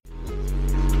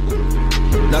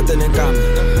nothing in common.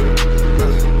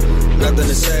 Nothing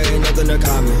to say, nothing to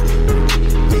comment.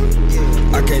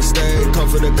 I can't stay, come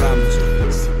for the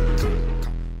comments.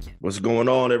 What's going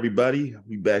on, everybody?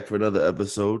 We back for another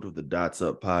episode of the Dots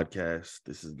Up podcast.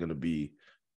 This is going to be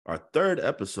our third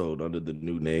episode under the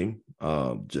new name.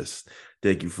 Just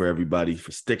thank you for everybody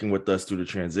for sticking with us through the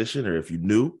transition, or if you're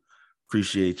new,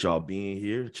 appreciate y'all being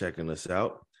here, checking us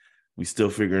out. We still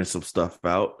figuring some stuff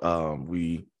out.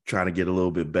 We trying to get a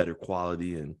little bit better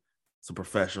quality and some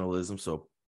professionalism, so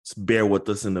just bear with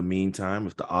us in the meantime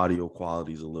if the audio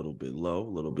quality is a little bit low, a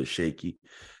little bit shaky.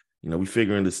 You know, we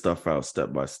figuring this stuff out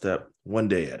step by step, one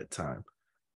day at a time.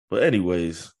 But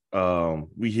anyways,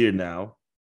 we here now,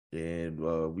 and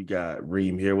we got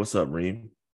Reem here. What's up,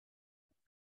 Reem?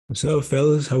 What's up,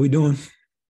 fellas? How we doing?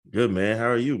 Good, man. How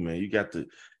are you, man? You got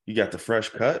the fresh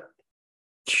cut?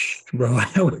 Bro,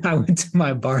 I went to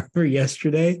my barber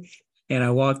yesterday, and I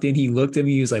walked in. He looked at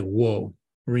me. He was like, "Whoa,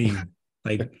 Reem!"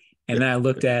 Like, and then I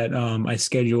looked at I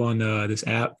schedule on this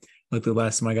app. Looked at the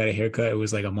last time I got a haircut. It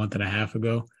was like a month and a half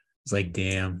ago. It's like,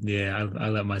 damn, yeah, I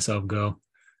let myself go.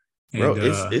 And, bro,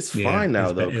 it's fine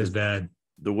now, though. It was bad.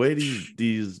 The way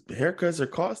these haircuts are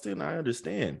costing, I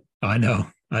understand. I know.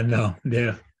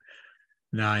 Yeah.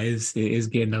 Nah, it is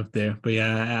getting up there. But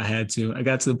yeah, I had to. I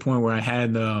got to the point where I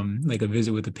had like a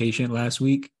visit with a patient last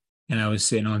week, and I was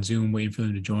sitting on Zoom waiting for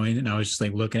them to join, and I was just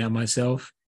like looking at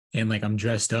myself, and like I'm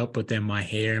dressed up, but then my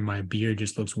hair and my beard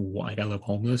just looks like I look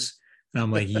homeless. And I'm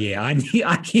like, yeah,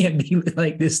 I can't be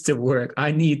like this to work.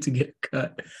 I need to get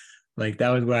cut. Like that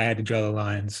was where I had to draw the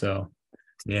line. So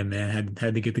yeah, man,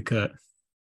 had to get the cut.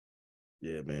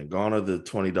 Yeah, man. Gone are the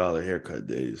 $20 haircut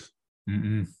days.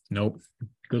 Nope.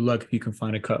 Good luck if you can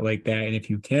find a cut like that. And if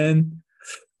you can,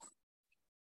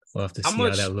 we'll have to see how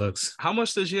that looks. How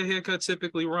much does your haircut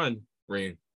typically run,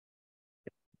 Rain?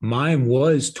 Mine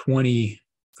was 20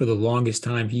 for the longest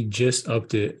time. He just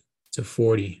upped it to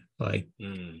 40. Like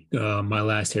my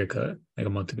last haircut, like a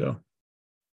month ago.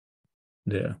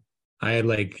 Yeah, he had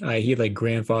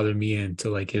grandfathered me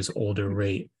into like his older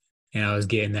rate, and I was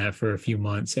getting that for a few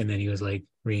months, and then he was like,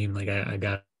 "Reem, like I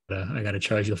gotta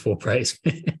charge you the full price."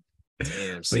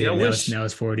 Damn. See, yeah, now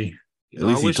it's 40. At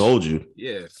least he told you.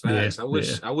 Yeah, facts.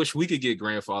 Yeah, I wish we could get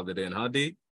grandfathered in, huh,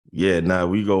 D? Yeah,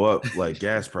 we go up like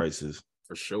gas prices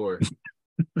for sure.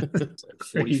 It's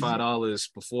like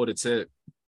 $45 before the tip.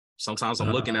 Sometimes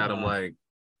I'm looking at him like,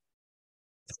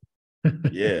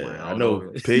 yeah, I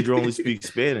know Pedro only speaks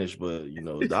Spanish, but you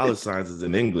know, dollar signs is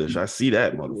in English. I see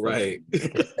that, motherfucker. Right.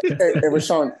 Hey,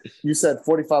 Rashawn, you said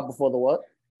 45 before the what?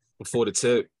 Before the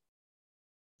tip.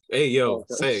 Hey, yo,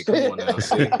 say, come on now.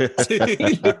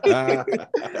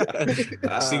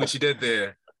 See what you did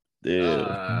there.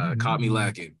 Yeah. Caught me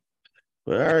lacking.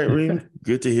 But all right, Reem,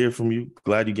 good to hear from you.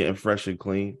 Glad you're getting fresh and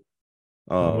clean.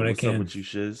 What's up with you,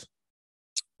 Shiz?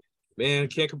 Man,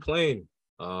 can't complain.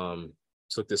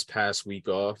 Took this past week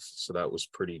off, so that was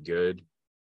pretty good.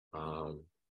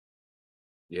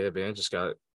 Yeah, man, just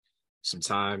got some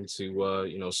time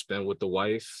to spend with the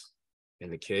wife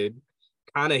and the kid.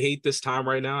 Kind of hate this time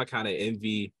right now. I kind of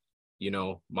envy,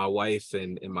 my wife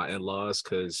and my in-laws,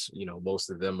 because most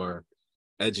of them are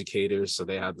educators, so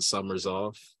they have the summers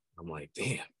off. I'm like,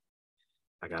 damn,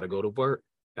 I gotta go to work.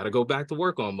 Gotta go back to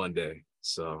work on Monday.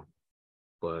 So.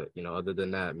 But other than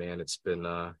that, man, it's been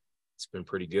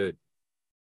pretty good.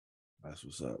 That's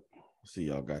what's up. See,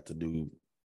 y'all got to do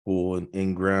pool and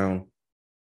in-ground.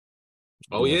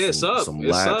 Oh yeah, it's up,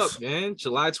 man.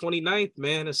 July 29th,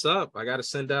 man, it's up. We got to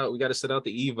send out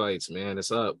the Evites, man.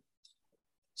 It's up.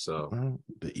 So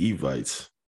the Evites,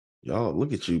 y'all,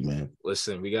 look at you, man.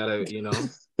 Listen, we gotta,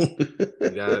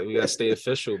 we gotta stay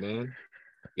official, man.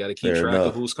 We gotta keep track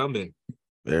of who's coming.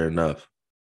 Fair enough.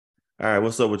 All right,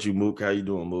 what's up with you, Mook? How you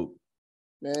doing, Mook?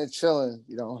 Man, chilling.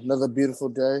 Another beautiful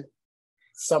day.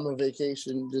 Summer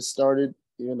vacation just started.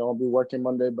 Even though I'll be working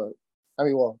Monday,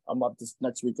 I'm up this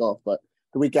next week off, but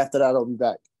the week after that I'll be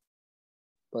back.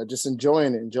 But just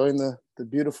enjoying the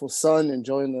beautiful sun,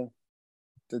 enjoying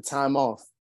the time off.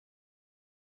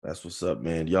 That's what's up,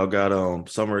 man. Y'all got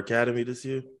Summer Academy this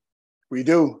year? We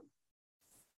do.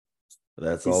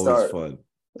 That's always fun.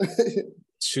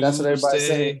 That's what everybody's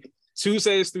saying.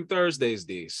 Tuesdays through Thursdays,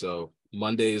 D. So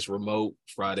Mondays remote,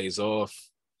 Fridays off.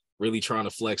 Really trying to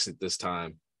flex it this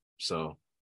time. So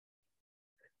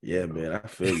yeah, man, I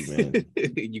feel you, man.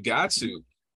 You got to.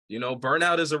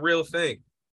 Burnout is a real thing.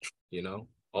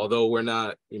 Although we're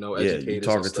not, educators. You're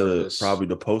talking to probably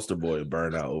the poster boy of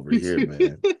burnout over here,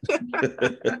 man.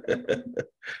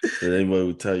 If anybody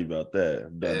would tell you about that.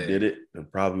 Did it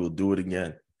and probably will do it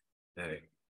again. Hey,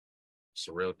 it's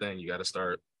a real thing. You got to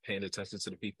start paying attention to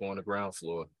the people on the ground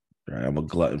floor. Right. I'm a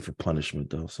glutton for punishment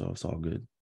though, so it's all good.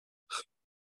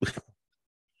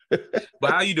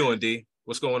 But how you doing, D?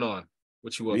 What's going on?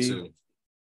 What you up to?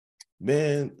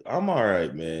 Man, I'm all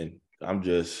right, man. I'm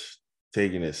just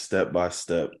taking it step by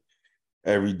step.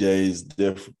 Every day is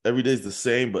different. Every day's the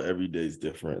same, but every day's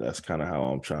different. That's kind of how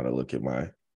I'm trying to look at my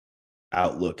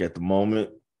outlook at the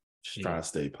moment. Just trying to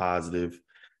stay positive.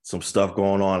 Some stuff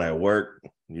going on at work,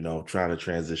 trying to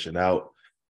transition out.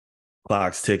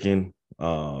 Clock's ticking.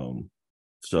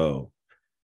 So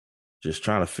just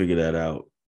trying to figure that out.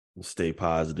 Stay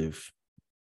positive.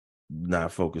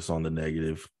 Not focus on the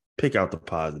negative. Pick out the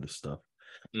positive stuff.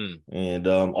 And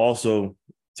also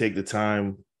take the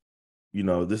time.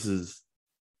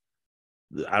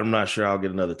 I'm not sure I'll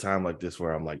get another time like this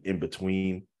where I'm like in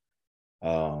between,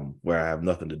 where I have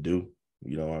nothing to do.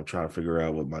 I'm trying to figure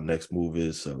out what my next move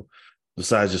is. So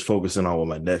besides just focusing on what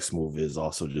my next move is,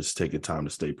 also just taking time to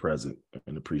stay present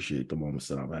and appreciate the moments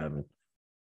that I'm having.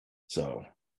 So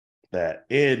that,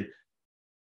 and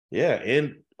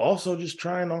also just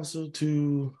trying also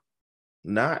to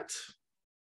not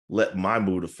let my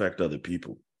mood affect other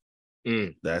people.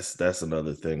 That's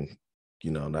another thing,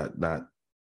 not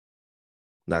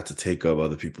to take up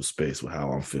other people's space with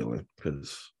how I'm feeling,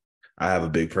 because I have a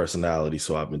big personality,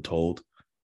 so I've been told,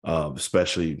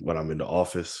 especially when I'm in the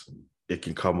office, it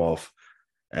can come off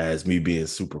as me being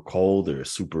super cold or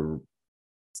super,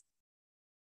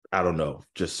 I don't know,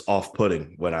 just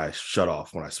off-putting when I shut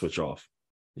off, when I switch off.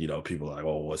 People are like,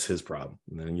 oh, what's his problem?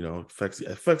 And then, it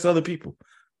affects other people.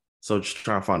 So just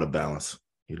trying to find a balance.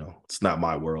 It's not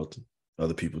my world.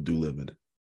 Other people do live in it.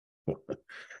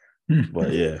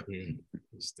 But yeah.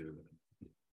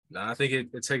 No, I think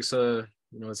it takes it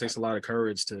takes a lot of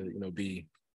courage to, be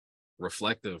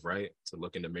reflective, right? To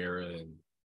look in the mirror and,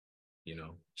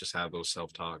 just have those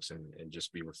self-talks and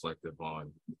just be reflective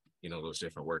on, those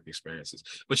different work experiences.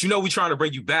 But, we're trying to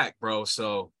bring you back, bro.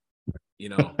 So,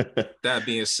 that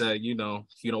being said, if you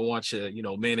don't want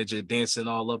your, manager dancing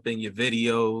all up in your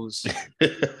videos,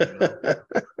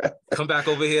 come back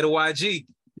over here to YG.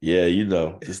 Yeah,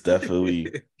 it's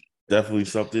definitely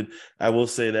something. I will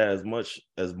say that as much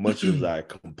as I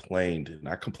complained, and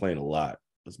I complained a lot,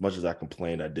 as much as I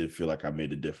complained, I did feel like I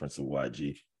made a difference in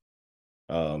YG.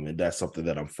 And that's something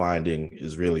that I'm finding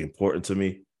is really important to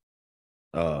me.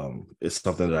 It's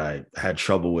something that I had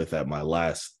trouble with at my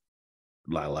last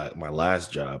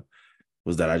job,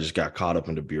 was that I just got caught up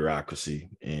in the bureaucracy,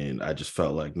 and I just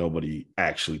felt like nobody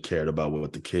actually cared about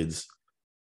what the kids,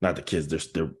 not the kids,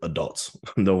 they're adults.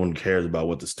 No one cares about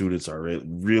what the students are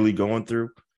really going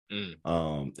through.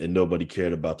 And nobody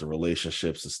cared about the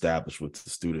relationships established with the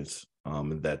students,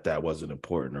 and that wasn't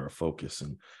important or a focus.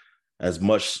 And as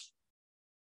much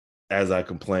as I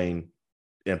complain,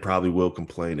 and probably will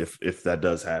complain if that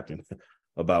does happen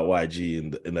about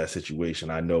YG in that situation,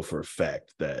 I know for a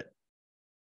fact that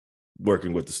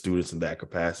working with the students in that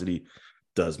capacity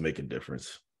does make a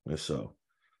difference. And so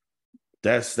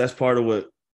that's part of what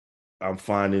I'm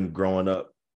finding growing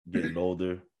up, getting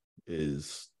older,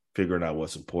 is figuring out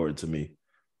what's important to me.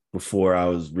 Before, I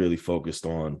was really focused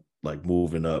on like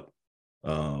moving up,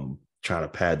 trying to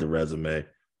pad the resume.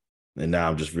 And now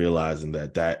I'm just realizing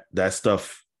that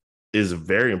stuff is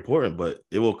very important, but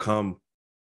it will come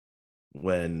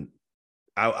when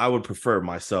I would prefer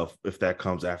myself if that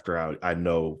comes after I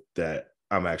know that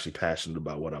I'm actually passionate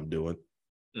about what I'm doing.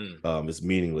 It's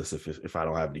meaningless if I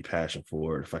don't have any passion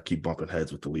for it, if I keep bumping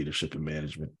heads with the leadership and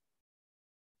management.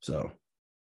 So,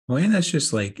 well, and that's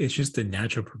just like, it's just the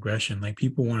natural progression. Like,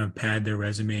 people want to pad their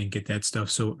resume and get that stuff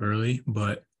so early,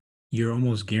 but you're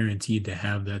almost guaranteed to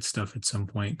have that stuff at some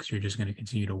point, because you're just going to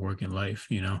continue to work in life,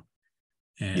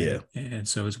 And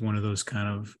so it's one of those kind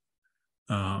of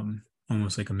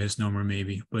almost like a misnomer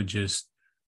maybe, but just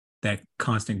that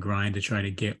constant grind to try to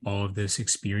get all of this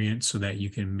experience so that you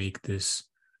can make this,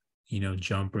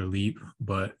 jump or leap.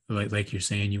 But like you're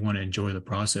saying, you want to enjoy the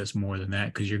process more than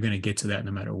that, because you're going to get to that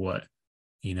no matter what.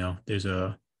 There's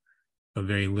a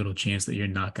very little chance that you're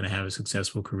not going to have a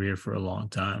successful career for a long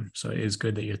time. So it's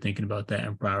good that you're thinking about that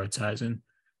and prioritizing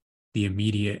the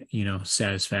immediate,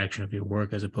 satisfaction of your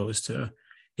work, as opposed to,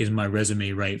 is my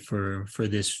resume right for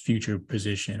this future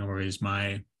position, or is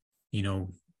my,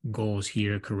 goals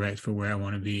here correct for where I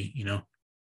want to be,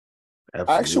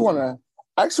 Absolutely.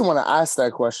 I actually want to ask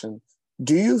that question.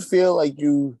 Do you feel like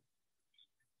you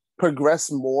progress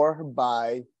more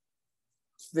by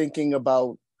thinking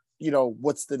about,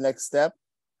 what's the next step,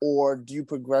 or do you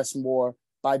progress more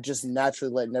by just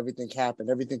naturally letting everything happen,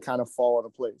 everything kind of fall into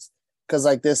place? Because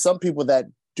like, there's some people that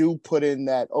do put in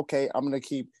that, okay, I'm going to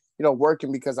keep,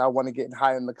 working because I want to get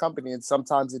high in the company. And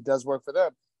sometimes it does work for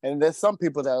them. And there's some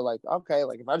people that are like, okay,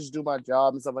 like if I just do my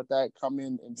job and stuff like that, come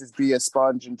in and just be a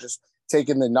sponge and just take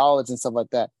in the knowledge and stuff like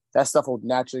that, that stuff will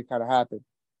naturally kind of happen.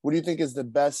 What do you think is the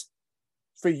best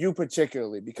for you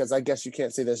particularly? Because I guess you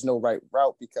can't say there's no right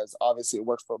route because obviously it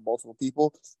works for multiple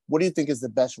people. What do you think is the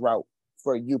best route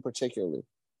for you particularly?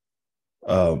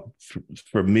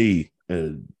 For me,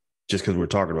 just because we're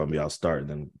talking about me, I'll start, and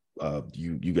then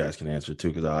you guys can answer too,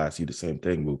 because I'll ask you the same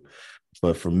thing, Moop.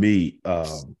 But for me,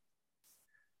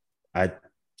 I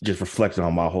just reflected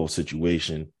on my whole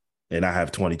situation, and I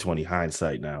have 2020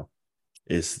 hindsight now.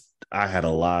 I had a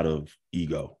lot of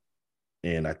ego,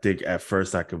 and I think at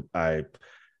first I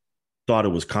thought it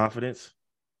was confidence,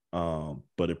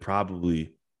 but it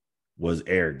probably was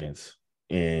arrogance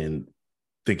and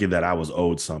thinking that I was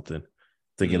owed something,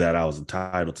 thinking that I was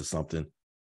entitled to something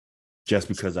just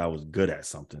because I was good at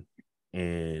something,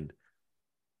 and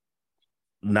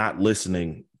not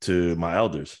listening to my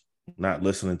elders, not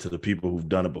listening to the people who've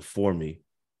done it before me,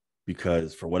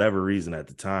 because for whatever reason at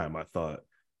the time, I thought,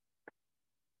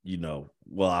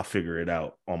 well, I'll figure it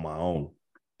out on my own.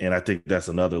 And I think that's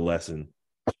another lesson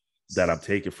that I'm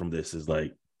taking from this is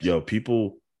like,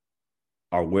 people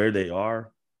are where they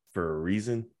are for a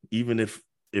reason, even if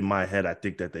in my head, I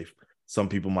think that some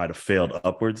people might have failed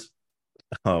upwards.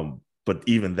 But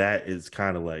even that is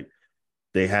kind of like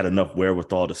they had enough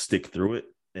wherewithal to stick through it.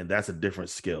 And that's a different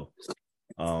skill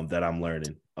that I'm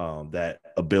learning. That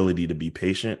ability to be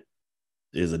patient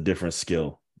is a different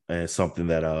skill, and something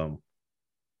that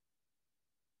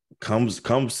comes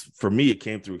for me. It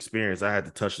came through experience. I had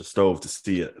to touch the stove to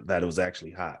see that it was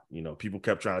actually hot. People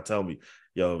kept trying to tell me,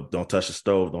 yo, don't touch the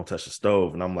stove, don't touch the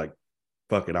stove. And I'm like,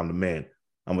 fuck it, I'm the man.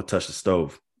 I'm gonna touch the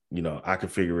stove. I can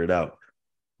figure it out.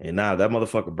 And now that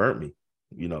motherfucker burnt me,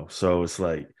 so it's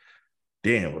like,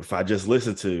 damn, if I just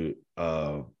listen to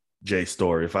Jay's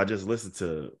story, if I just listen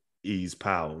to Ease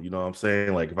Powell, you know what I'm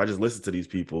saying? Like, if I just listen to these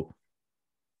people,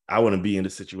 I wouldn't be in the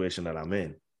situation that I'm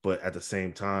in. But at the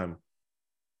same time,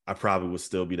 I probably would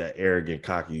still be that arrogant,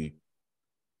 cocky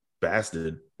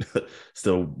bastard,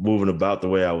 still moving about the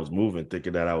way I was moving,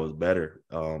 thinking that I was better,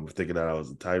 thinking that I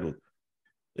was entitled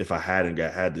if I hadn't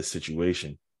had this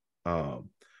situation.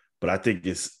 But I think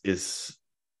it's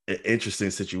an interesting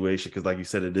situation because, like you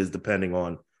said, it is depending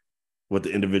on what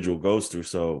the individual goes through.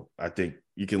 So I think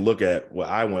you can look at what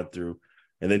I went through,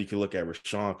 and then you can look at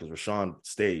Rashawn, because Rashawn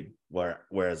stayed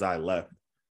whereas I left.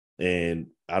 And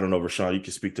I don't know, Rashawn, you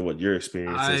can speak to what your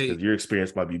experience is, because your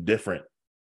experience might be different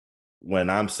when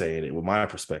I'm saying it with my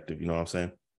perspective. You know what I'm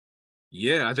saying?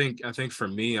 Yeah, I think for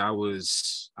me, I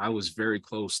was very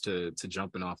close to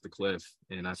jumping off the cliff.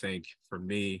 And I think for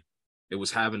me, it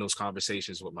was having those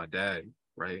conversations with my dad,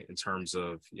 right? In terms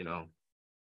of,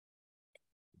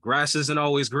 grass isn't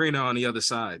always greener on the other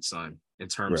side, son. In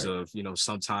terms of,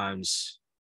 sometimes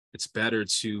it's better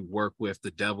to work with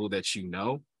the devil that you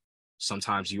know.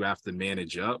 Sometimes you have to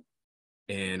manage up.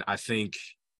 And I think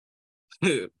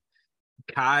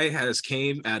Kai has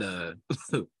came at a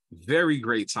very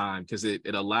great time, because it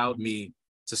allowed me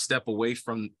to step away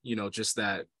from, just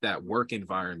that work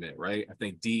environment, right? I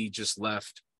think D just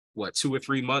left, 2 or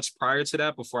 3 months prior to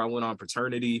that, before I went on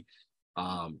paternity.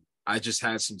 I just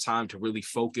had some time to really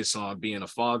focus on being a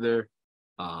father,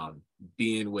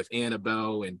 being with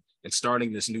Annabelle, and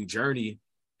starting this new journey.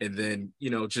 And then,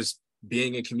 just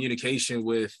being in communication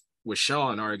with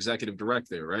Sean, our executive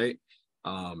director, right?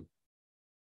 I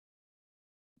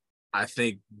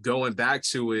think going back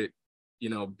to it,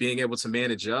 being able to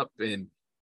manage up and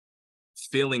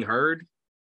feeling heard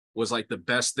was like the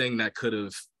best thing that could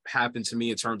have happened to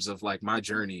me in terms of like my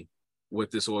journey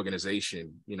with this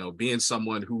organization. Being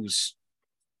someone who's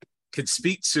could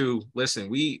speak to, listen,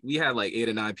 we had like 8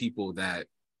 or 9 people that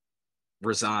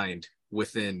resigned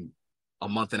within a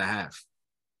month and a half.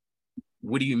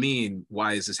 What do you mean?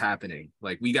 Why is this happening?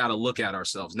 Like, we got to look at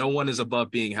ourselves. No one is above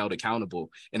being held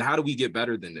accountable. And how do we get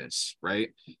better than this?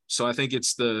 Right. So I think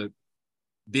it's the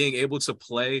being able to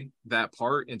play that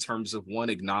part in terms of, one,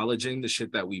 acknowledging the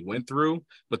shit that we went through,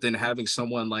 but then having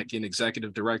someone like an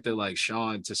executive director like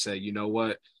Sean to say, you know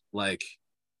what, like,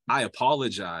 I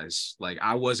apologize. Like,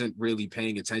 I wasn't really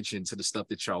paying attention to the stuff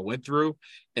that y'all went through.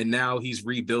 And now he's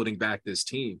rebuilding back this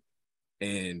team.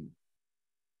 And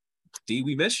D,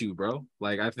 we miss you, bro.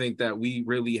 Like, I think that we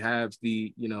really have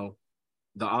the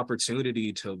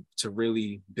opportunity to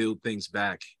really build things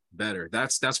back better.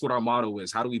 That's what our motto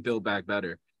is. How do we build back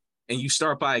better? And you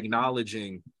start by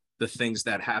acknowledging the things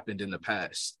that happened in the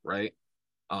past, right?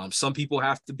 Some people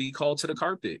have to be called to the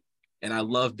carpet. And I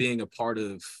love being a part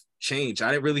of change.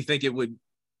 I didn't really think it would,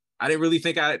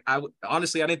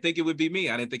 honestly, I didn't think it would be me.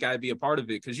 I didn't think I'd be a part of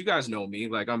it, because you guys know me.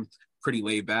 Like, I'm pretty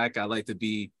laid back. I like to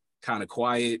be kind of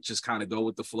quiet, just kind of go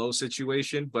with the flow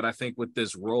situation. But I think with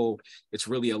this role, it's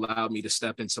really allowed me to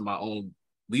step into my own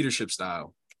leadership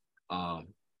style.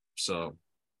 So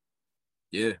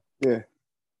yeah. Yeah.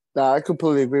 No, I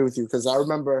completely agree with you, because I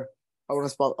remember, I want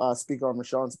to speak on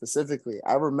Rashawn specifically.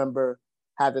 I remember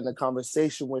having a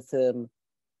conversation with him.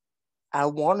 I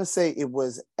want to say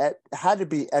it had to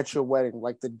be at your wedding,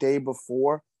 like the day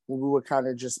before, when we were kind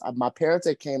of just, my parents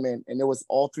had came in and it was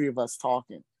all three of us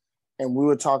talking. And we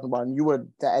were talking about, and you were,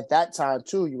 at that time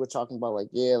too, you were talking about like,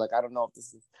 yeah, like, I don't know if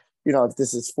this is, if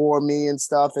this is for me and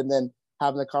stuff. And then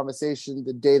having a conversation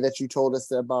the day that you told us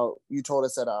that,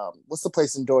 what's the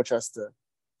place in Dorchester?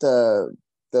 The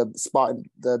spot,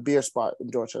 the beer spot in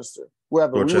Dorchester,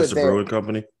 wherever. Dorchester we were there. Brewing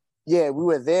Company. Yeah, we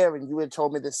were there, and you had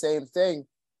told me the same thing.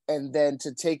 And then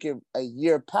to take it a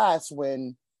year past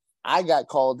when I got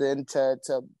called in to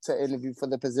interview for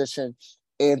the position,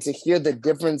 and to hear the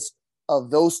difference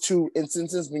of those two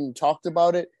instances when you talked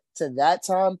about it to that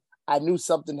time, I knew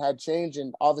something had changed.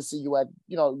 And obviously you had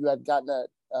gotten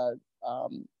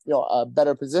a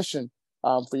better position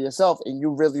for yourself, and you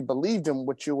really believed in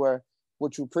what you were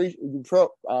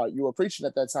preaching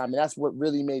at that time. And that's what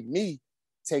really made me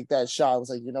take that shot. I was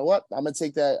like, you know what? I'm gonna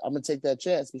take that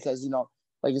chance, because,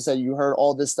 like you said, you heard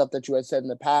all this stuff that you had said in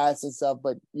the past and stuff,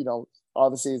 but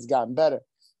obviously it's gotten better.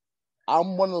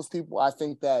 I'm one of those people, I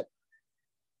think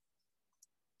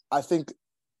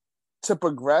to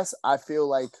progress, I feel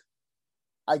like,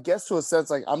 I guess to a sense,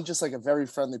 like, I'm just like a very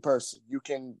friendly person. You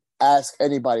can ask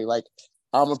anybody. Like,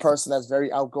 I'm a person that's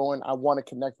very outgoing. I want to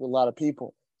connect with a lot of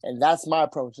people. And that's my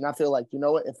approach. And I feel like,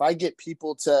 if I get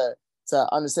people to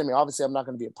understand me, obviously I'm not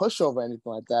going to be a pushover or anything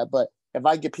like that, but if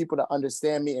I get people to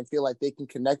understand me and feel like they can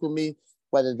connect with me,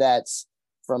 whether that's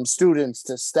from students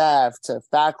to staff to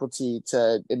faculty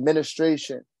to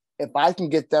administration, if I can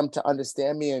get them to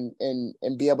understand me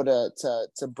and be able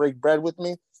to break bread with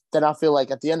me, then I feel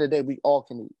like at the end of the day, we all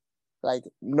can eat. Like,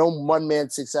 no one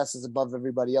man's success is above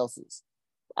everybody else's.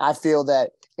 I feel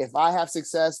that if I have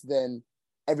success, then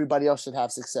everybody else should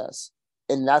have success.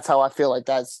 And that's how I feel like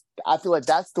that's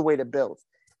the way to build.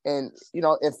 And,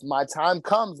 if my time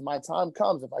comes.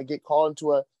 If I get called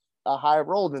into a higher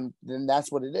role, then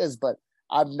that's what it is. But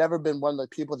I've never been one of the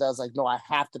people that was like, no, I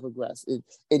have to progress.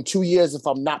 In 2 years, if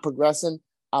I'm not progressing,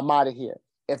 I'm out of here.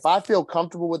 If I feel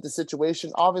comfortable with the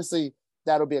situation, obviously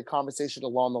that'll be a conversation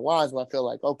along the lines where I feel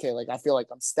like, okay, like, I feel like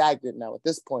I'm stagnant now at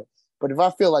this point. But if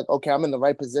I feel like, okay, I'm in the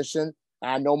right position,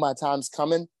 and I know my time's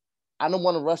coming, I don't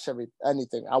want to rush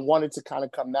anything. I want it to kind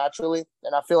of come naturally,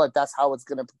 and I feel like that's how it's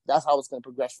gonna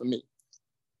progress for me.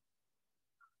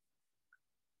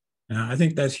 I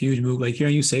think that's huge move. Like,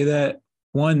 hearing you say that,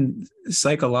 one,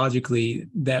 psychologically,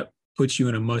 that puts you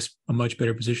in a much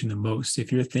better position than most.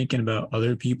 If you're thinking about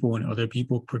other people and other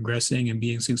people progressing and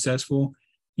being successful,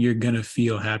 you're gonna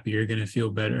feel happy. You're gonna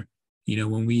feel better.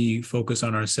 When we focus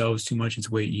on ourselves too much, it's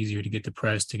way easier to get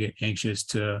depressed, to get anxious,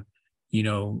 to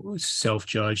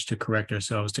self-judge, to correct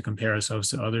ourselves, to compare ourselves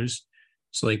to others.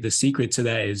 So like, the secret to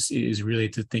that is really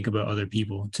to think about other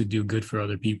people, to do good for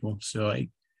other people. So like,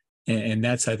 and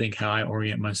that's, I think, how I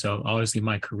orient myself. Obviously,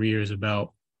 my career is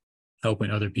about helping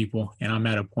other people. And I'm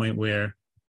at a point where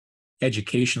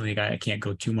educationally, I can't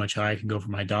go too much higher. I can go for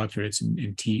my doctorates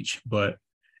and teach. But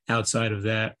outside of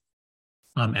that,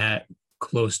 I'm at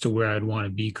close to where I'd want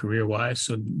to be career-wise.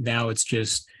 So now it's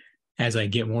just, as I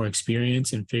get more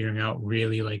experience in figuring out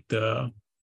really like the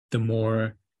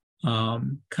more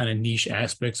kind of niche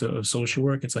aspects of social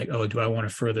work, it's like, oh, do I want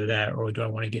to further that, or do I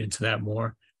want to get into that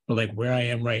more? But like, where I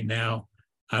am right now,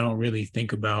 I don't really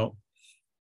think about,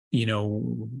 I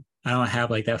don't have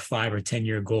like that 5 or 10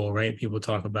 year goal, right? People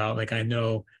talk about, like, I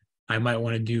know I might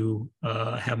want to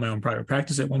have my own private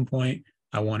practice at one point.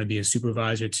 I want to be a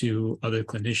supervisor to other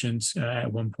clinicians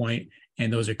at one point.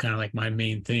 And those are kind of like my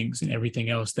main things. And everything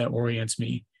else that orients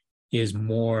me is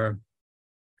more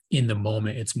in the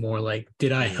moment. It's more like,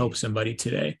 did I help somebody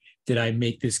today? Did I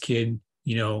make this kid,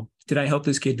 did I help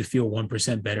this kid to feel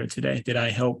 1% better today? Did I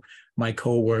help my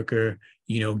coworker,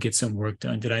 get some work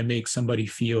done? Did I make somebody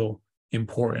feel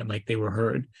important, like they were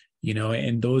heard?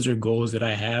 And those are goals that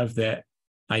I have that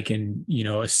I can,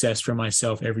 assess for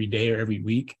myself every day or every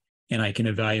week. And I can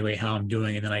evaluate how I'm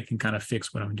doing, and then I can kind of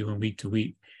fix what I'm doing week to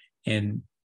week. And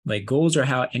like, goals are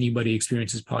how anybody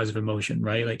experiences positive emotion,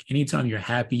 right? Like, anytime you're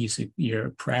happy,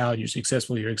 you're proud, you're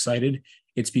successful, you're excited,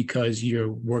 it's because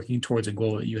you're working towards a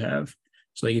goal that you have.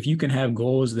 So like, if you can have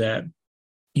goals that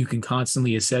you can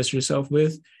constantly assess yourself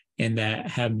with and that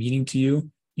have meaning to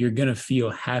you, you're going to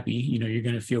feel happy, you're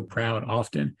going to feel proud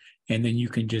often. And then you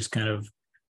can just kind of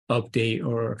update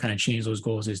or kind of change those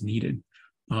goals as needed.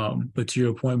 But to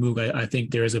your point, Moog, I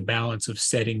think there is a balance of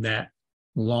setting that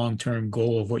long-term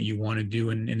goal of what you want to do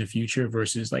in the future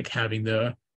versus like having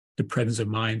the presence of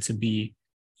mind to be,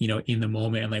 in the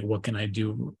moment and like, what can I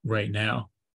do right now?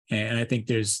 And I think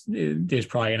there's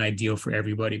probably an ideal for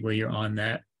everybody where you're on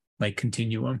that like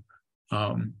continuum.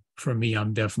 For me,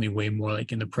 I'm definitely way more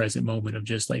like in the present moment of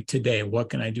just like today,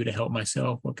 what can I do to help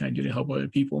myself? What can I do to help other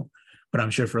people? But I'm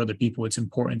sure for other people, it's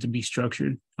important to be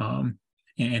structured and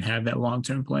have that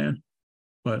long-term plan.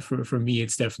 But for me,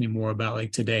 it's definitely more about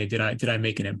like today, did I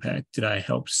make an impact? Did I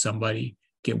help somebody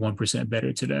get 1%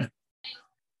 better today?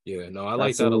 Yeah, no, I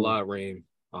like that a lot, Rain.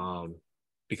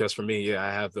 Because for me, yeah,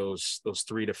 I have those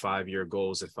 3 to 5 year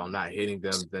goals. If I'm not hitting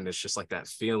them, then it's just like that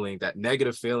feeling, that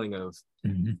negative feeling of,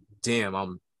 damn,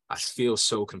 I feel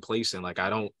so complacent. Like I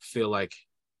don't feel like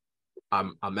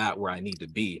I'm at where I need to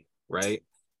be, right?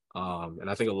 And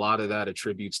I think a lot of that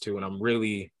attributes to,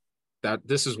 and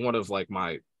this is one of like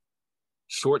my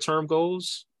short-term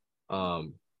goals.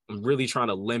 I'm really trying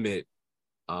to limit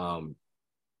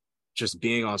just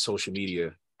being on social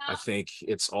media. I think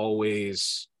it's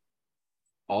always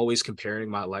comparing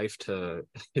my life to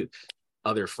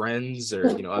other friends or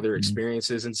other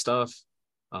experiences and stuff.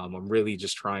 I'm really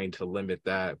just trying to limit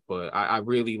that, but I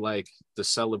really like the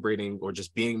celebrating or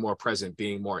just being more present,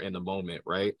 being more in the moment,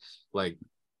 right? Like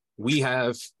we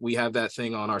have that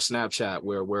thing on our Snapchat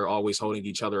where we're always holding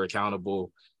each other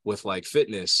accountable with like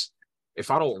fitness. If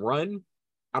I don't run,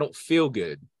 I don't feel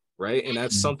good, right? And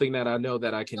that's something that I know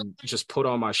that I can just put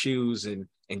on my shoes and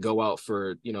go out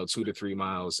for 2 to 3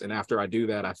 miles. And after I do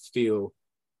that, I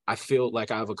feel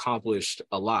like I've accomplished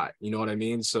a lot. You know what I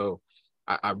mean? So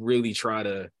I'm really trying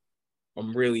to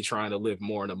live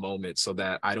more in the moment so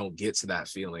that I don't get to that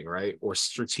feeling, right? Or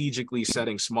strategically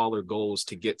setting smaller goals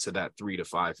to get to that 3 to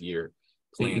 5 year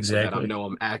plan. Exactly. So that I know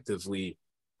I'm actively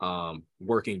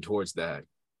working towards that.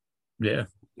 Yeah.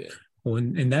 Well,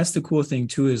 and that's the cool thing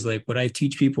too, is like what I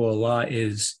teach people a lot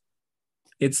is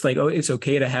it's like, it's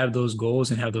okay to have those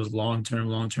goals and have those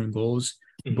long-term goals.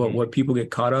 But what people get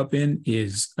caught up in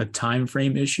is a time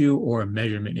frame issue or a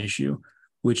measurement issue,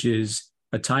 which is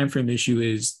a time frame issue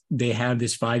is they have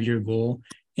this 5-year goal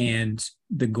and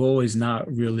the goal is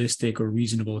not realistic or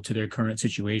reasonable to their current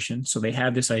situation. So they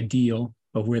have this ideal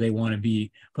of where they want to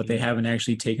be, but they haven't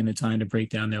actually taken the time to break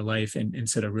down their life and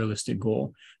set a realistic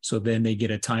goal. So then they get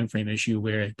a time frame issue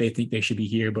where they think they should be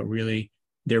here, but really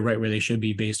they're right where they should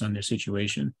be based on their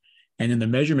situation. And then the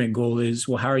measurement goal is,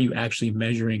 well, how are you actually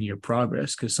measuring your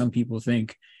progress? Because some people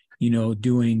think,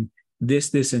 doing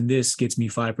this, and this gets me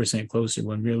 5% closer,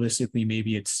 when realistically,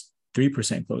 maybe it's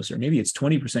 3% closer, maybe it's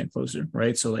 20% closer,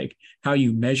 right? So like how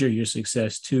you measure your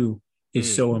success too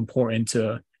is so important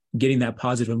to getting that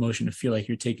positive emotion to feel like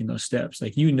you're taking those steps.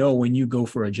 Like, when you go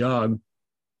for a jog,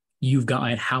 you've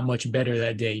gotten how much better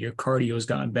that day, your cardio's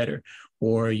gotten better,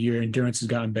 or your endurance has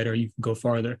gotten better, you can go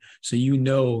farther. So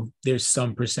there's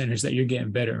some percentage that you're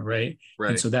getting better, right?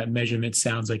 And so that measurement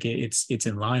sounds like it's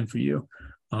in line for you.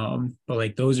 But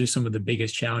like those are some of the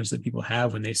biggest challenges that people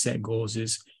have when they set goals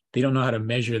is they don't know how to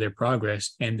measure their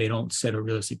progress and they don't set a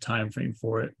realistic time frame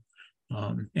for it.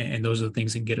 And those are the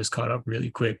things that get us caught up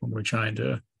really quick when we're trying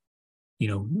to,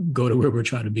 go to where we're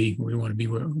trying to be, where we want to be,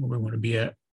 where we want to be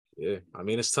at. Yeah, I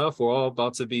mean, it's tough. We're all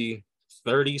about to be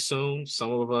 30 soon.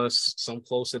 Some of us, some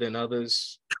closer than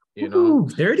others.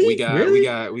 30? We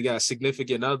got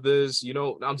significant others.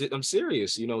 I'm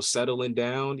serious. Settling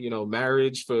down.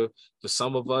 Marriage for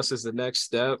some of us is the next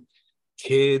step.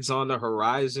 Kids on the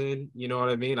horizon. You know what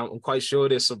I mean? I'm quite sure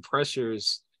there's some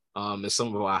pressures in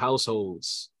some of our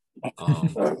households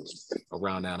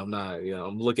around that. I'm not.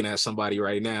 I'm looking at somebody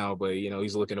right now, but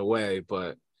he's looking away.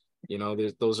 But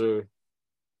those are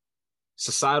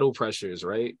societal pressures,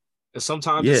 right? And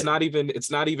sometimes it's not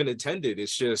even intended.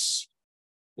 It's just,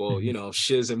 well,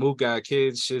 Shiz and Mook got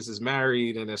kids, Shiz is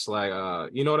married, and it's like,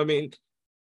 you know what I mean?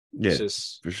 Yeah,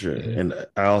 for sure. Yeah. And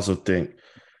I also think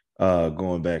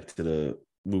going back to the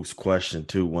Mook's question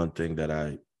too, one thing that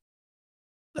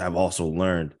I've also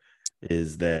learned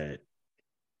is that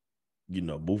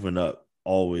moving up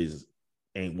always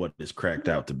ain't what it's cracked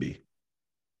out to be.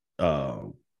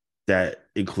 That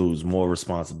includes more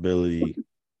responsibility.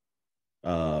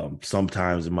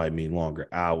 Sometimes it might mean longer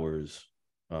hours,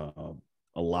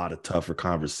 a lot of tougher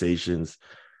conversations,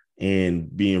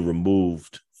 and being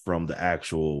removed from the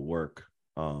actual work,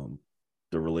 the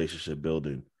relationship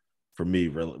building. For me,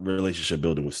 relationship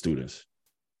building with students,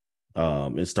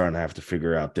 and starting to have to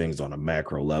figure out things on a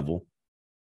macro level.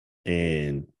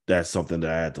 And that's something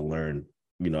that I had to learn.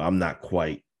 I'm not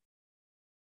quite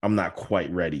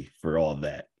ready for all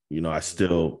that. I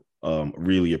still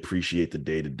really appreciate the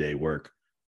day-to-day work,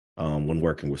 when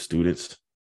working with students.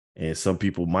 And some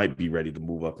people might be ready to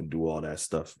move up and do all that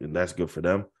stuff, and that's good for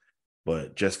them.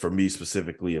 But just for me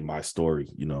specifically in my story,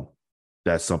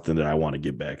 that's something that I want to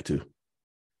get back to.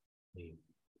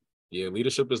 Yeah,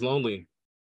 leadership is lonely,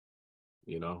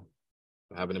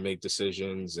 having to make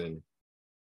decisions, and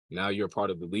now you're part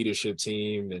of the leadership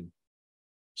team, and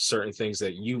certain things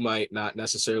that you might not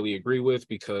necessarily agree with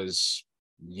because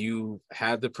you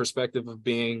had the perspective of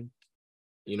being,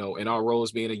 in our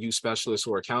roles, being a youth specialist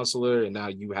or a counselor, and now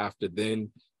you have to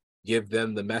then give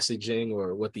them the messaging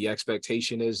or what the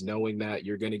expectation is, knowing that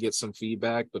you're going to get some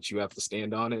feedback, but you have to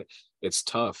stand on it. It's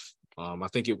tough. I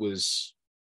think it was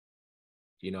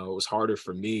harder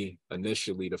for me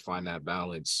initially to find that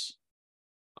balance,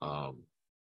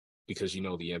 because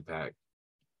the impact.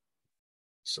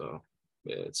 So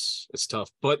it's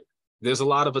tough, but there's a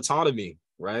lot of autonomy,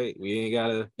 right? We ain't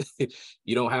gotta,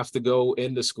 you don't have to go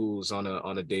into schools on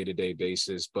a day-to-day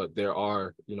basis, but there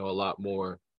are, a lot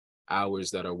more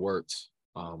hours that are worked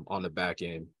on the back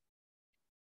end.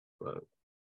 But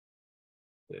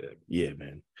yeah,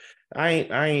 man,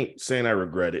 I ain't saying I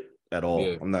regret it at all.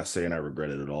 Yeah. I'm not saying I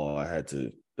regret it at all. I had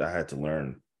to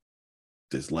learn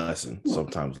this lesson.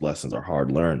 Sometimes lessons are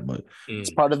hard learned, but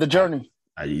it's part of the journey.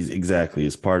 Exactly,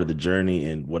 it's part of the journey.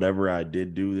 And whatever I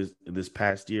did do this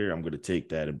past year, I'm going to take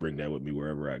that and bring that with me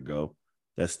wherever I go.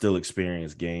 That's still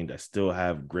experience gained. I still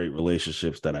have great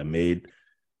relationships that I made,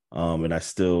 and I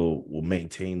still will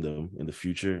maintain them in the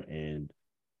future. And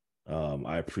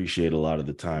I appreciate a lot of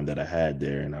the time that I had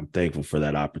there, and I'm thankful for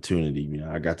that opportunity.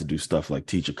 I got to do stuff like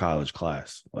teach a college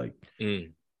class. Like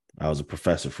I was a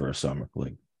professor for a summer.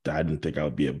 Like I didn't think I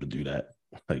would be able to do that.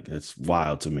 Like it's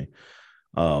wild to me.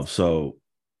 So,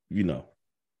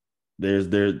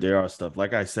 there are stuff,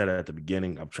 like I said at the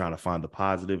beginning, I'm trying to find the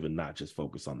positive and not just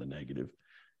focus on the negative.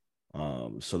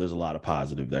 So there's a lot of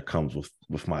positive that comes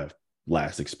with my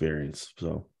last experience.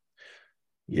 So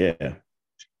yeah,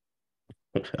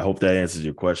 I hope that answers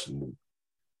your question.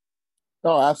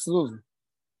 Oh, absolutely.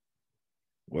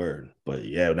 Word. But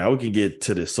yeah, now we can get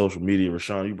to the social media.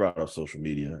 Rashawn, you brought up social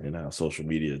media and how social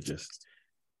media just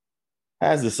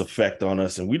has this effect on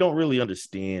us, and we don't really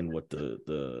understand what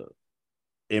the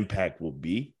impact will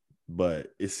be. But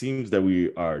it seems that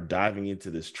we are diving into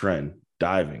this trend.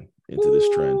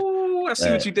 Ooh, I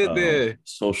see what you did there.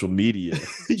 Social media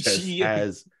just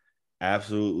has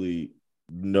absolutely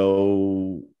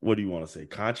no, what do you want to say,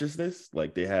 consciousness?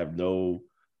 Like they have no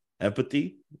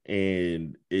empathy,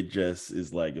 and it just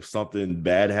is like if something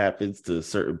bad happens to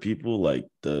certain people, like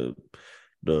the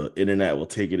internet will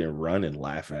take it and run and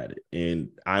laugh at it. And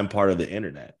I'm part of the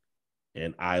internet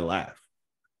and I laugh.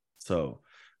 So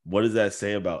what does that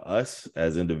say about us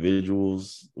as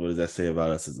individuals? What does that say about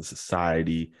us as a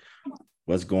society?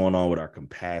 What's going on with our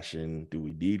compassion? Do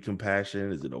we need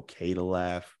compassion? Is it okay to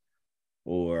laugh?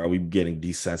 Or are we getting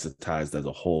desensitized as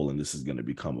a whole, and this is going to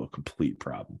become a complete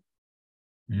problem?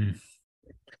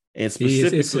 And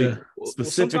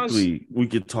specifically, we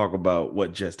could talk about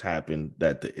what just happened,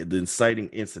 that the inciting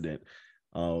incident.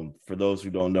 For those who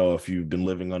don't know, if you've been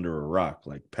living under a rock,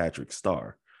 like Patrick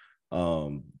Starr,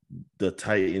 the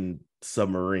Titan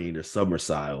submarine or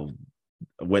submersible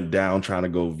went down trying to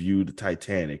go view the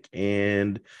Titanic,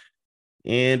 and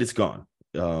it's gone.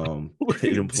 It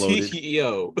imploded.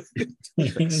 Yo,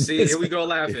 see, here we go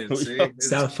laughing. See?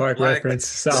 South Park reference.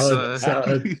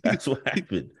 Solid. That's what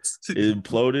happened. It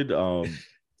imploded.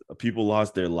 People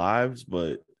lost their lives,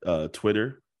 but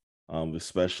Twitter,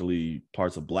 especially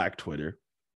parts of Black Twitter,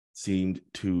 seemed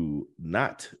to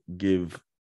not give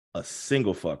a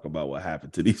single fuck about what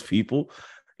happened to these people,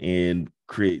 and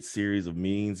create series of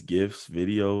memes, GIFs,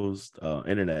 videos,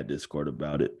 internet discord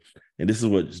about it. And this is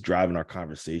what's driving our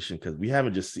conversation, because we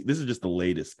haven't just seen, this is just the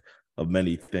latest of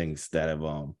many things that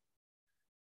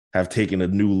have taken a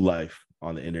new life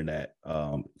on the internet,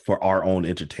 for our own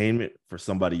entertainment, for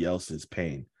somebody else's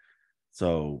pain.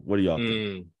 So what do y'all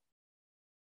think?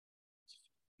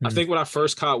 I think when I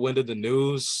first caught wind of the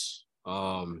news,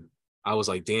 I was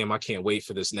like, damn, I can't wait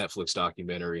for this Netflix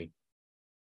documentary.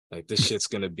 Like this shit's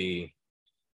gonna be.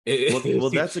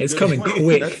 It's coming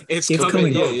quick. It's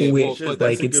coming quick. But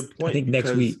that's a good point. I think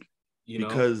next week.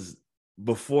 Because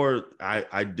before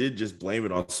I did just blame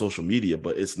it on social media,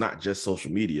 but it's not just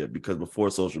social media, because before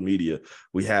social media,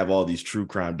 we have all these true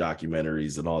crime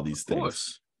documentaries and all these things. Of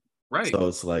course. Right. So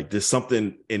it's like there's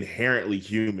something inherently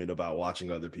human about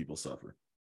watching other people suffer.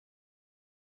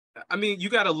 I mean, you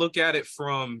got to look at it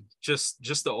from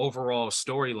just the overall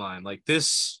storyline. Like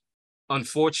this,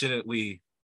 unfortunately,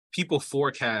 people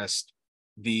forecast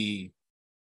the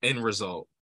end result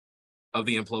of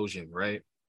the implosion, right?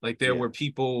 Like there were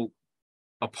people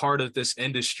a part of this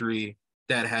industry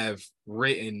that have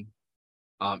written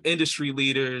industry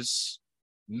leaders,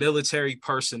 military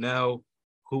personnel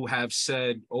who have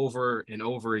said over and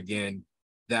over again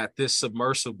that this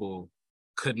submersible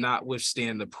could not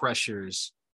withstand the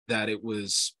pressures that it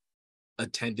was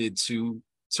intended to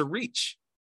reach.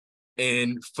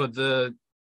 And for the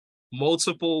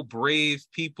multiple brave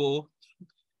people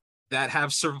that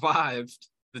have survived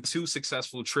the 2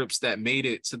 successful trips that made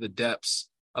it to the depths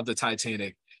of the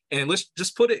Titanic. And let's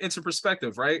just put it into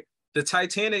perspective, right? The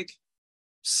Titanic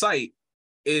site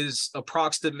is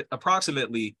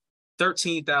approximately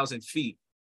 13,000 feet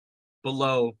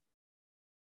below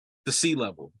the sea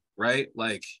level, right?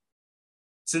 Like,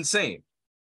 it's insane.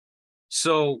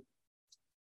 So,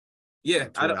 yeah,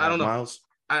 I don't know. Miles.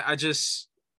 I just,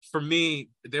 for me,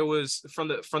 there was from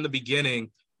the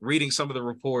beginning, reading some of the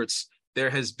reports, there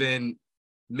has been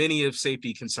many of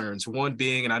safety concerns. One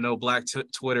being, and I know Black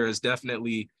Twitter has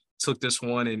definitely took this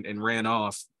one and ran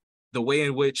off, the way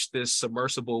in which this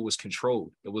submersible was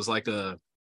controlled. It was like a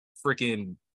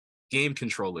freaking game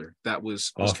controller that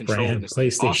was controlling this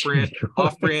PlayStation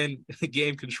off-brand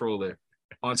game controller.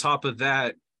 On top of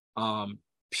that,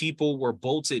 people were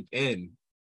bolted in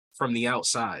from the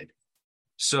outside.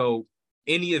 So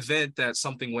in the event that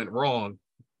something went wrong,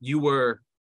 you were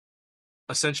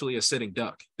essentially a sitting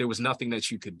duck. There was nothing that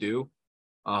you could do.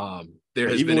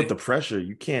 Even with the pressure,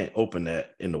 you can't open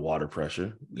that in the water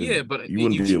pressure. Yeah, but you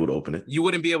wouldn't be able to open it. You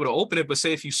wouldn't be able to open it, but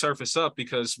say if you surface up,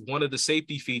 because one of the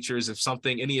safety features, if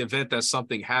something, in the event that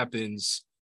something happens,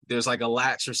 there's like a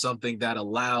latch or something that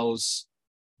allows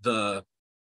the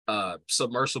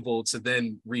submersible to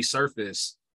then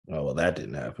resurface. Oh, well, that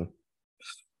didn't happen.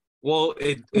 Well,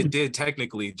 it did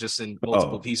technically, just in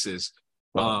multiple pieces.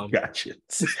 Gotcha.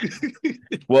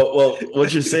 well,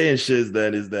 what you're saying, Shiz,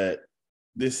 then is that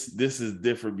this is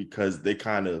different because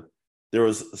there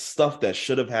was stuff that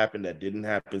should have happened that didn't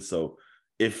happen. So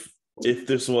if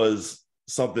this was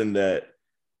something that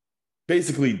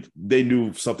basically they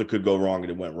knew something could go wrong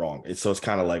and it went wrong, and so it's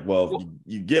kind of like,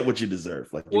 you get what you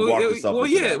deserve. Like you walk yourself. Well,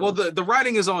 yeah. Well, the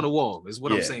writing is on the wall, is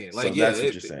what I'm saying. Like, so that's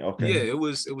what you're saying. Okay. Yeah, it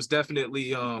was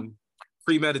definitely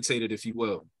premeditated, if you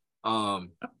will. I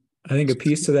think a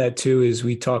piece to that too is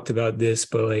we talked about this,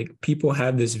 but like people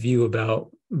have this view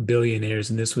about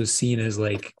billionaires, and this was seen as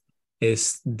like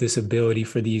it's this ability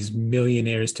for these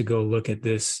millionaires to go look at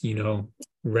this,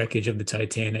 wreckage of the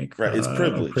Titanic. Right, it's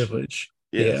privilege.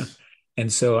 Yes. Yeah,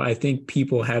 and so I think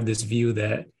people have this view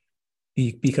that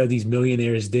because these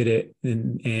millionaires did it,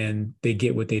 and they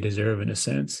get what they deserve in a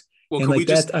sense. Well, and like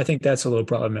that, I think that's a little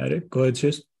problematic. Go ahead,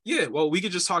 just. Yeah, well, we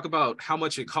could just talk about how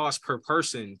much it costs per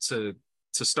person to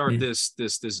start this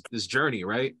journey,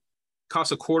 right?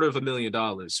 Costs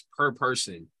 $250,000 per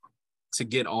person to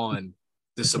get on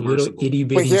the submersible.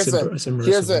 Here's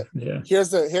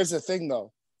the thing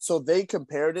though. So they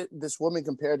compared it. This woman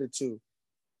compared it to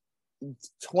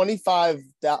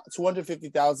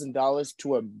 $250,000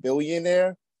 to a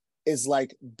billionaire is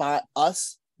like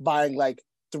buying like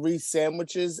 3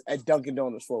 sandwiches at Dunkin'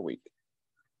 Donuts for a week.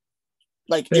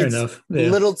 Like fair enough. Yeah.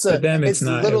 Little to them, it's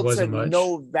not, little it to much.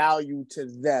 No value to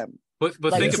them. But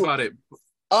like, think about it.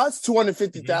 Us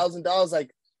 $250,000,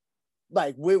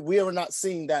 like we are not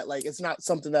seeing that. Like it's not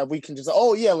something that we can just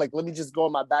like let me just go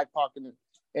in my back pocket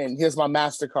and here's my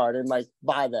MasterCard and like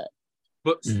buy that.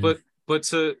 But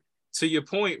to your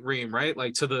point, Reem, right?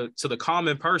 Like to the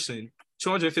common person,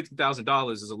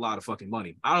 $250,000 is a lot of fucking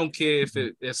money. I don't care if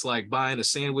it's like buying a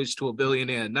sandwich to a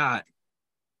billionaire or not.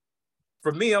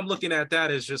 For me, I'm looking at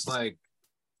that as just like,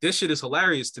 this shit is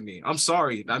hilarious to me. I'm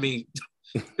sorry. I mean,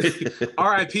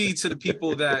 RIP to the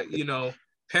people that,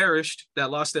 perished,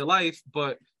 that lost their life.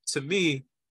 But to me,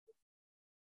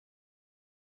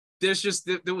 there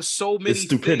was so many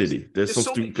stupidity. There's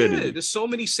some stupidity. There's so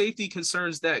many safety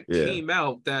concerns that came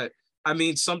out that, I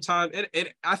mean, sometimes,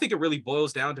 and I think it really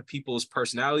boils down to people's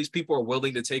personalities. People are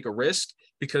willing to take a risk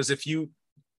because if you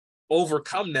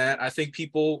overcome that, I think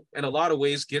people in a lot of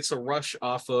ways gets a rush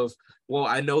off of, well,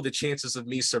 I know the chances of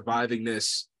me surviving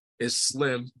this is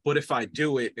slim, but if I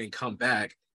do it and come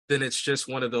back, then it's just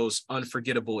one of those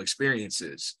unforgettable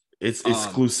experiences. It's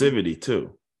exclusivity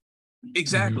too.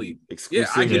 Exactly.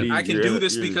 Exclusivity. Yeah, I can do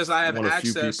this because I have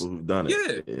access. Few people who've done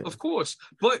it. Yeah, of course.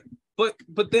 But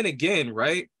then again,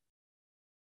 right?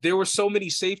 There were so many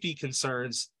safety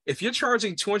concerns. If you're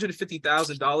charging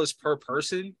 $250,000 per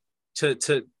person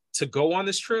to go on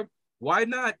this trip, why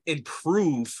not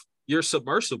improve your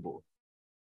submersible?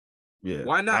 Yeah.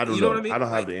 Why not? I don't know what I mean? I don't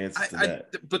have the answer to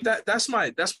that. But that's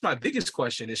my biggest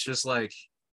question. It's just like,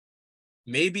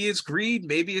 maybe it's greed,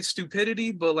 maybe it's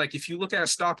stupidity, but like if you look at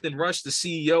Stockton Rush, the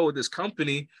CEO of this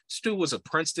company, Stu was a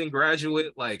Princeton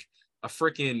graduate, like a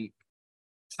freaking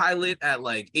pilot at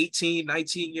like 18,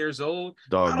 19 years old.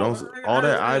 Dog, all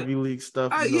that Ivy League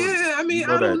stuff. Yeah, I mean,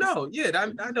 I don't that, know. Yeah,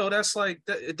 I know that's like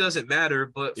that. It doesn't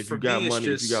matter, but if for you got me, money,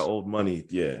 it's just, if you got old money,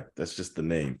 yeah, that's just the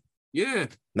name. Yeah.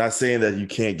 Not saying that you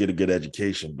can't get a good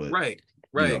education, but right.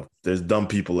 You know, there's dumb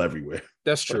people everywhere.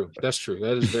 That's true. That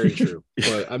is very true.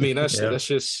 But I mean, that's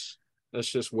just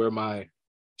where my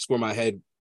head,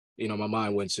 you know, my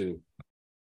mind went to.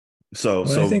 So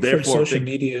I think therefore, for social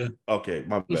media. Okay,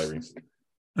 my bad.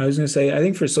 I was gonna say, I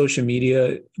think for social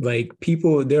media, like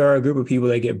there are a group of people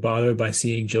that get bothered by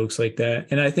seeing jokes like that,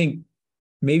 and I think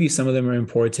maybe some of them are in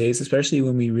poor taste, especially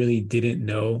when we really didn't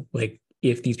know, like,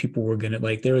 if these people were gonna,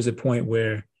 like, there was a point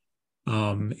where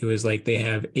it was like they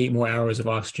have 8 more hours of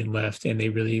oxygen left, and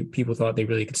people thought they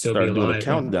really could still be alive. Doing a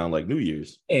countdown like New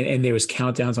Year's, and there was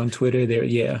countdowns on Twitter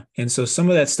there, and so some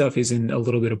of that stuff is in a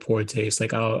little bit of poor taste.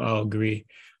 Like I'll agree,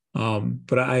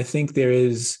 but I think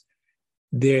there's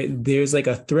like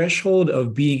a threshold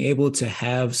of being able to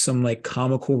have some like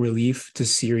comical relief to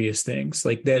serious things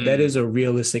like that. That is a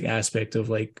realistic aspect of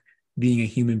like being a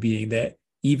human being, that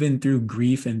even through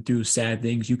grief and through sad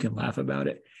things, you can laugh about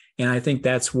it. And I think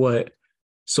that's what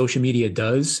social media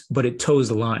does, but it toes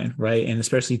the line, right? And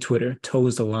especially Twitter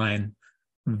toes the line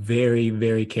very,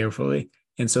 very carefully.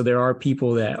 And so there are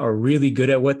people that are really good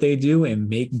at what they do and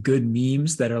make good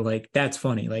memes that are like, that's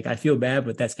funny. Like, I feel bad,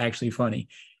 but that's actually funny.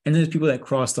 And there's people that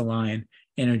cross the line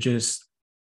and are just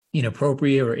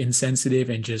inappropriate or insensitive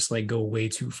and just like go way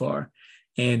too far.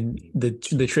 And the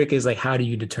trick is like, how do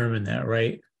you determine that,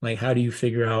 right? Like, how do you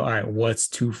figure out, all right, what's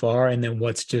too far? And then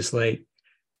what's just like,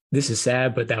 this is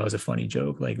sad, but that was a funny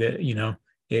joke. Like that,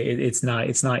 it's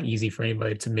not easy for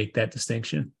anybody to make that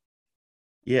distinction.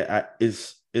 Yeah,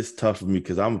 it's tough for me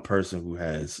because I'm a person who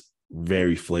has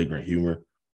very flagrant humor.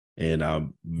 And I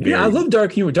love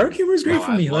dark humor. Dark humor is great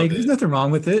for me. Like, there's nothing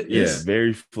wrong with it. Yeah,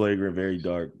 very flagrant, very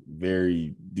dark,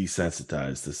 very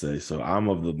desensitized to say. So I'm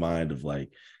of the mind of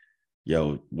like,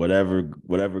 yo, whatever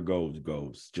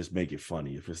goes. Just make it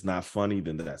funny. If it's not funny,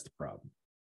 then that's the problem.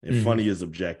 And funny is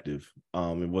objective.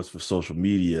 And what's for social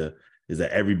media is that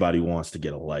everybody wants to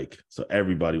get a like. So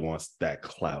everybody wants that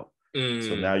clout.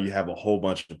 So now you have a whole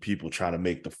bunch of people trying to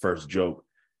make the first joke,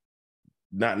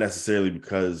 not necessarily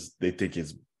because they think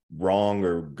it's wrong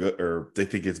or good, or they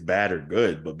think it's bad or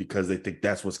good, but because they think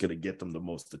that's what's going to get them the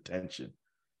most attention.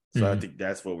 So I think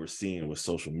that's what we're seeing with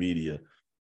social media.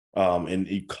 And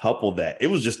you couple that, it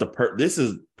was just this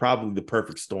is probably the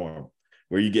perfect storm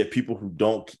where you get people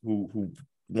who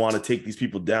want to take these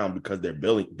people down because they're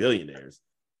billionaires,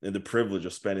 and the privilege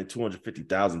of spending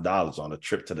 $250,000 on a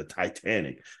trip to the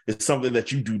Titanic is something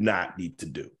that you do not need to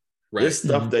do. Right. There's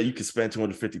stuff that you can spend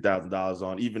 $250,000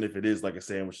 on, even if it is like a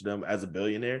sandwich to them as a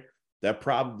billionaire, that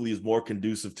probably is more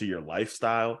conducive to your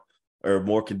lifestyle or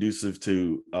more conducive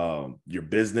to your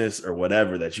business or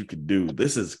whatever that you could do.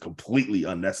 This is completely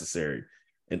unnecessary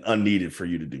and unneeded for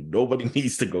you to do. Nobody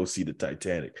needs to go see the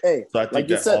Titanic. Hey, so I think like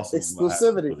you said,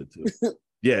 exclusivity.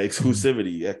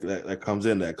 Exclusivity that comes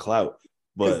in, that clout.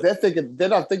 But they're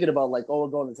not thinking about like, oh, we're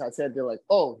going to the Titanic. They're like,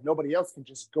 oh, nobody else can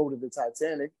just go to the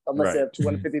Titanic unless they have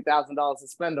 $250,000 to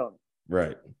spend on it.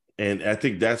 Right. And I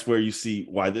think that's where you see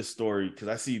why this story, because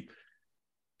I see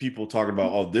people talking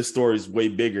about, oh, this story is way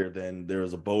bigger than there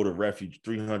was a boat of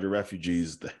 300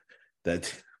 refugees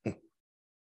that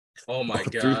oh my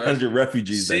god, 300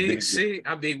 refugees I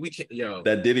mean, we can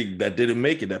that didn't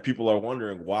make it, that people are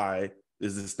wondering why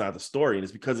is this not the story, and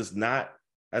it's because it's not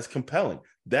as compelling.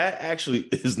 That actually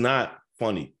is not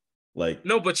funny. Like,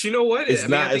 no, but you know what? It's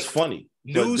not as funny.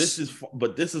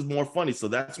 But this is more funny. So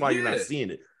that's why you're not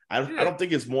seeing it. I don't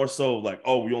think it's more so like,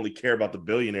 oh, we only care about the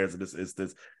billionaires in this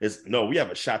instance. No, we have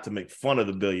a shot to make fun of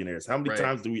the billionaires. How many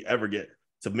times do we ever get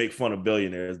to make fun of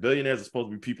billionaires? Billionaires are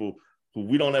supposed to be people who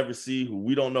we don't ever see, who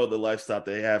we don't know the lifestyle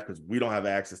they have because we don't have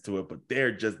access to it, but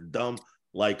they're just dumb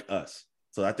like us.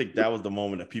 So I think that was the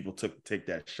moment that people take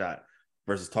that shot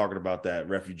versus talking about that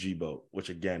refugee boat, which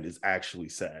again is actually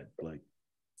sad. Like,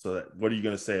 so what are you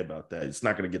going to say about that? It's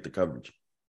not going to get the coverage.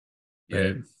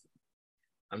 Yeah.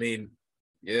 I mean,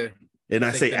 yeah. And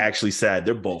I say actually sad.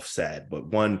 They're both sad, but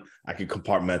one I can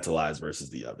compartmentalize versus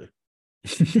the other.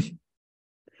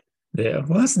 Yeah.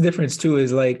 Well, that's the difference too,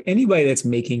 is like anybody that's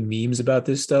making memes about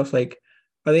this stuff, like,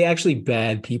 are they actually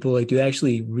bad people? Like, do they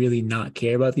actually really not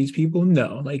care about these people?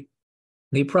 No. Like,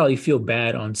 they probably feel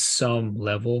bad on some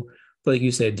level. But like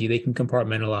you said, they can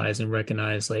compartmentalize and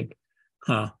recognize like,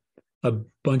 a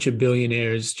bunch of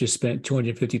billionaires just spent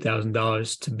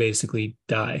 $250,000 to basically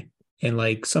die. And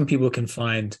like some people can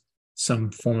find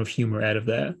some form of humor out of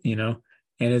that, you know?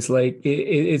 And it's like,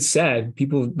 it's sad.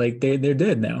 People like they're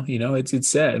dead now, you know, it's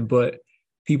sad, but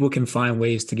people can find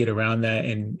ways to get around that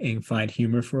and find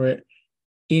humor for it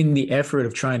in the effort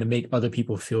of trying to make other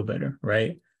people feel better.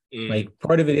 Right. Like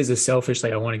part of it is a selfish,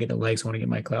 like I want to get the likes, I want to get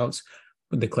my clout,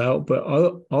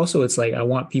 but also it's like, I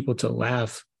want people to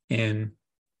laugh and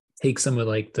take some of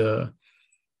like the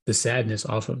sadness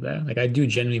off of that. Like I do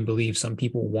genuinely believe some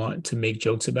people want to make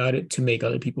jokes about it to make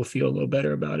other people feel a little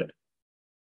better about it.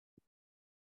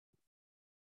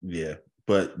 Yeah,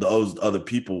 but those other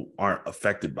people aren't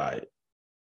affected by it.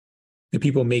 The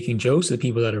people making jokes, the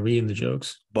people that are reading the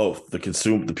jokes. Both the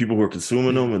people who are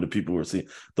consuming them and the people who are seeing.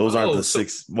 Those aren't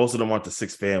six. Most of them aren't the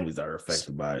 6 families that are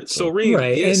affected by it. So Reed,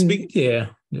 right? Yeah,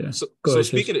 So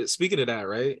speaking of that,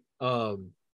 right?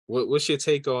 What's your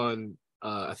take on?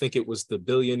 I think it was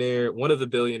one of the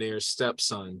billionaire's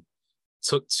stepson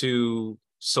took to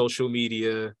social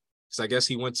media. Because I guess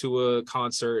he went to a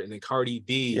concert, and then Cardi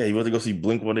B. Yeah, he went to go see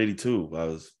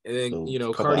Blink-182. And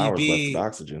then Cardi B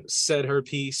said her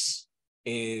piece,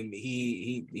 and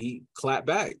he clapped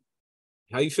back.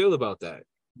 How you feel about that?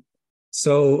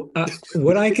 So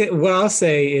what I'll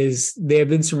say is there have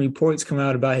been some reports come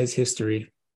out about his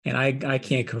history, and I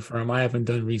can't confirm. I haven't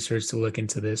done research to look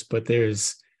into this, but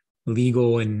there's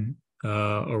legal and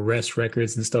arrest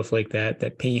records and stuff like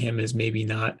that paint him as maybe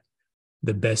not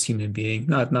the best human being,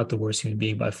 not the worst human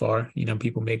being by far. You know,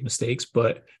 people make mistakes,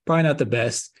 but probably not the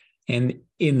best. And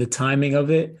in the timing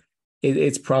of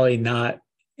it's probably not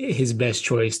his best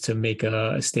choice to make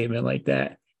a statement like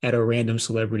that at a random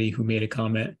celebrity who made a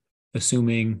comment,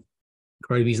 assuming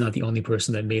Cardi B is not the only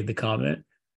person that made the comment.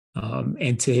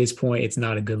 And to his point, it's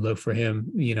not a good look for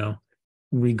him, you know,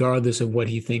 regardless of what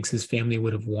he thinks his family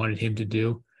would have wanted him to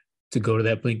do, to go to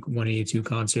that Blink-182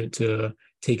 concert, to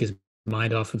take his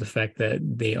mind off of the fact that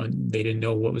they didn't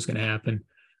know what was going to happen.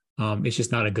 It's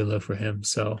just not a good look for him.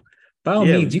 So by all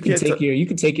means, you can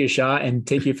take your shot and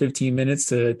take your 15 minutes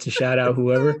to shout out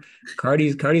whoever.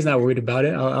 Cardi's not worried about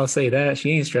it. I'll say that she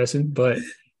ain't stressing. But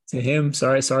to him,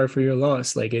 sorry for your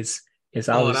loss. Like it's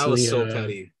obviously that was so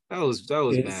petty. That was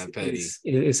mad petty.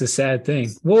 It's a sad thing.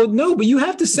 Well, no, but you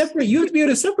have to separate. You have to be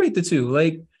able to separate the two.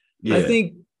 Like I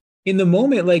think in the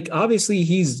moment, like obviously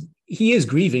he is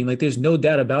grieving. Like there's no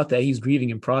doubt about that. He's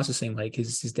grieving and processing. Like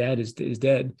his dad is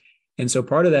dead, and so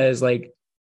part of that is like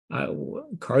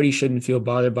Cardi shouldn't feel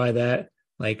bothered by that.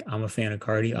 Like I'm a fan of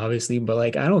Cardi, obviously, but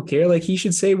like I don't care. Like he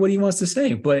should say what he wants to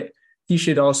say, but he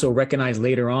should also recognize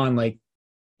later on like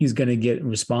he's gonna get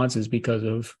responses because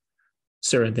of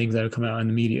certain things that have come out in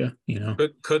the media. You know,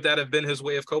 could that have been his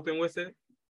way of coping with it?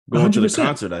 Going 100%. To the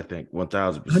concert, I think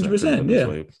 1,000%. 100%.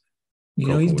 Yeah. You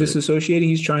know, he's disassociating.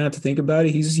 He's trying not to think about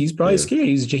it. He's probably scared.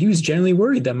 He was genuinely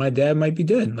worried that my dad might be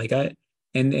dead. Like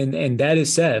and that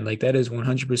is sad. Like that is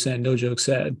 100% no joke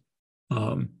sad.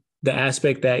 The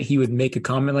aspect that he would make a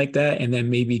comment like that and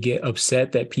then maybe get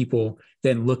upset that people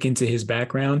then look into his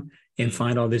background and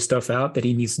find all this stuff out that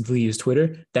he needs to delete his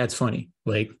Twitter. That's funny.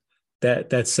 Like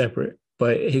that's separate.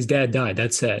 But his dad died.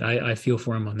 That's sad. I feel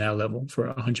for him on that level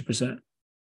for 100%.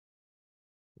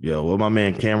 Yeah, what my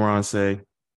man Cameron say?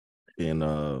 And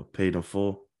paid in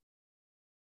full.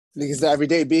 Niggas every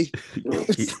day, B.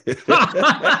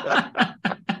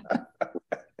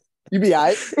 You be all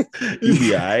right. You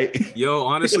be all right. Yo,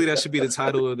 honestly, that should be the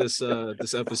title of this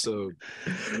episode.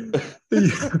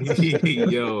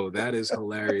 Yo, that is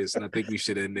hilarious. And I think we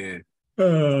should end there.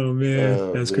 Oh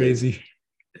man, that's crazy.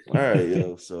 All right,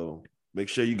 yo. So make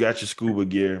sure you got your scuba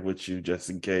gear with you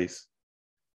just in case.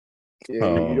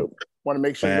 Yeah, you want to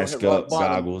make sure mask up,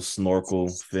 goggles, snorkel,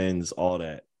 fins, all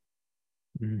that.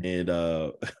 And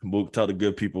Mook, tell the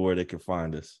good people where they can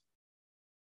find us.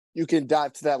 You can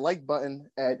dot to that like button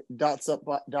at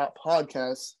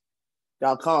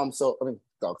dotsup.podcast.com. So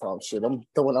 .com shit. I'm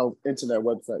throwing out internet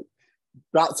website.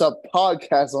 Dots Up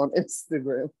Podcast on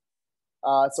Instagram.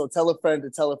 So tell a friend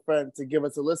to give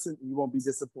us a listen. You won't be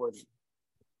disappointed.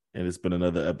 And it's been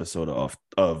another episode of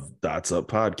Dots Up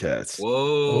Podcast.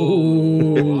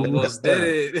 Whoa, almost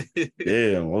did it.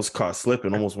 Yeah, almost caught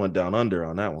slipping. Almost went down under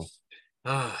on that one.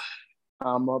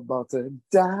 I'm about to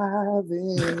dive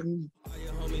in. All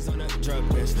your homies on that drug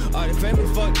list. All the family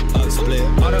fucked up split.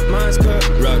 All the minds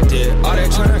corrupted. All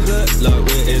that trying to good luck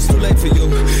with. It's too late for you.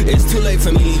 It's too late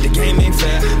for me. The game ain't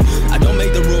fair. I don't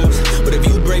make the rules, but if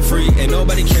you break free, ain't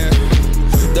nobody care.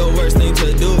 The worst thing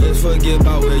to do is forget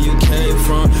about where you came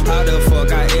from. How the